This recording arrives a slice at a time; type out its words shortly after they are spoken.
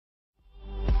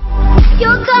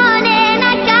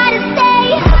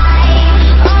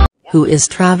Who is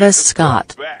Travis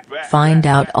Scott? Find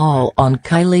out all on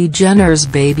Kylie Jenner's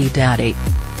baby daddy.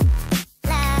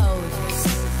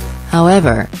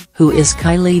 However, who is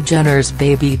Kylie Jenner's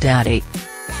baby daddy?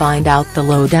 Find out the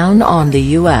lowdown on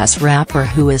the US rapper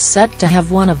who is set to have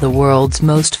one of the world's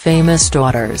most famous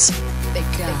daughters.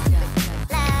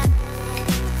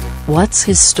 What's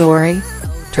his story?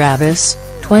 Travis,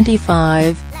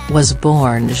 25, was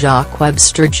born Jacques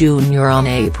Webster Jr. on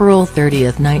April 30,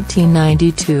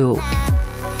 1992.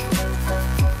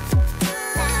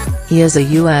 He is a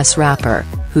U.S. rapper,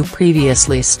 who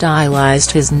previously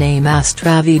stylized his name as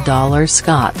Travis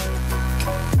Scott.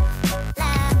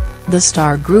 The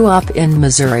star grew up in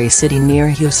Missouri City near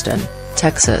Houston,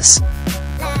 Texas.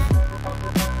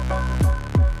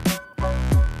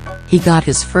 He got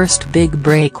his first big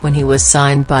break when he was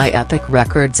signed by Epic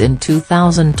Records in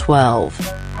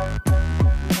 2012.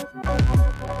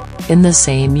 In the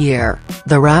same year,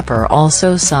 the rapper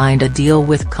also signed a deal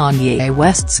with Kanye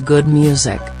West's Good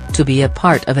Music, to be a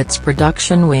part of its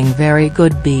production wing Very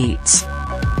Good Beats.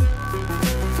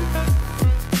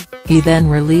 He then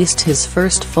released his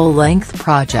first full-length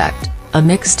project, a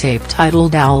mixtape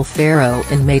titled Owl Pharaoh,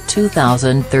 in May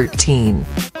 2013.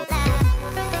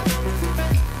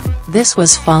 This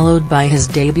was followed by his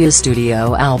debut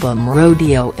studio album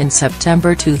Rodeo in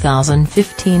September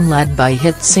 2015, led by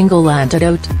hit single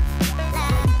Antidote.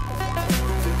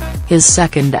 His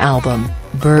second album,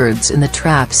 Birds in the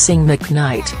Trap Sing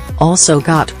McKnight, also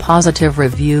got positive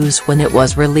reviews when it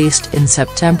was released in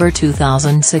September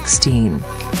 2016.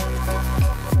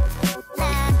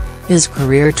 His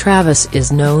career. Travis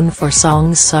is known for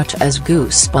songs such as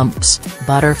Goosebumps,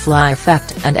 Butterfly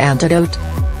Effect and Antidote.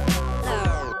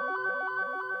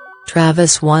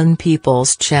 Travis won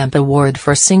People's Champ Award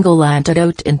for single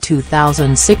Antidote in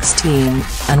 2016,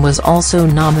 and was also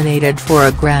nominated for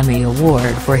a Grammy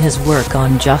Award for his work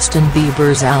on Justin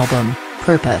Bieber's album,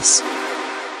 Purpose.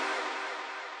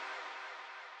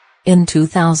 In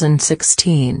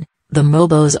 2016, the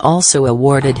Mobos also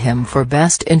awarded him for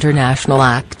Best International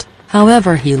Act,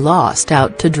 however he lost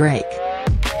out to Drake.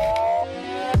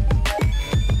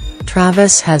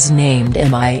 Travis has named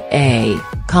MIA,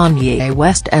 Kanye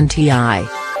West and T.I.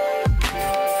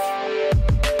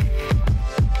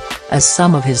 as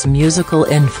some of his musical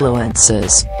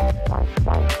influences.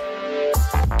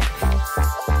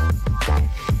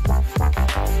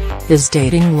 His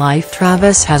dating life.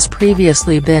 Travis has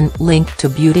previously been linked to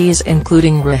beauties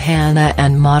including Rihanna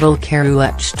and model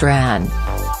Karrueche Tran.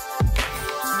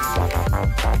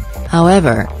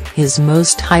 However, his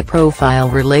most high-profile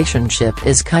relationship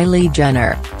is Kylie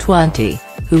Jenner, 20,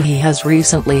 who he has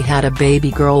recently had a baby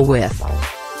girl with.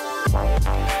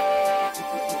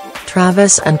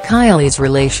 Travis and Kylie's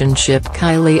relationship.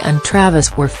 Kylie and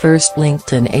Travis were first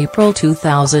linked in April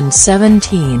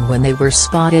 2017 when they were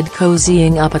spotted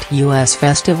cozying up at US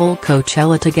festival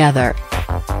Coachella together.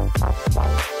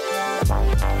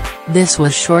 This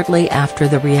was shortly after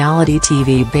the reality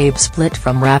TV babe split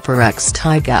from rapper X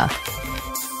Tyga.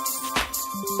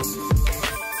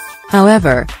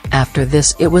 However, after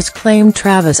this it was claimed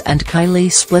Travis and Kylie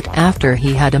split after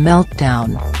he had a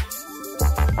meltdown.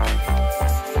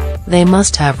 They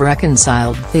must have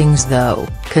reconciled things though,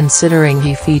 considering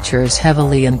he features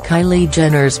heavily in Kylie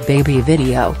Jenner's baby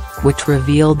video, which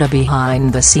revealed a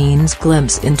behind-the-scenes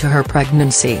glimpse into her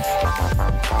pregnancy.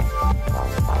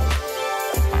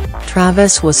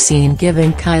 Travis was seen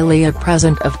giving Kylie a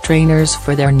present of trainers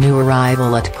for their new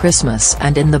arrival at Christmas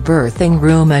and in the birthing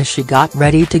room as she got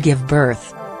ready to give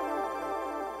birth.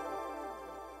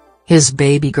 His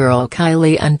baby girl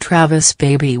Kylie and Travis'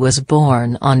 baby was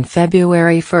born on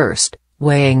February 1,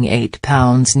 weighing 8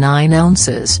 pounds 9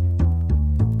 ounces.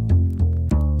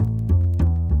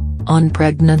 On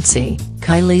pregnancy,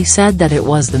 Kylie said that it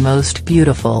was the most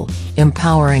beautiful,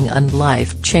 empowering and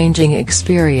life-changing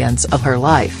experience of her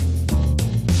life.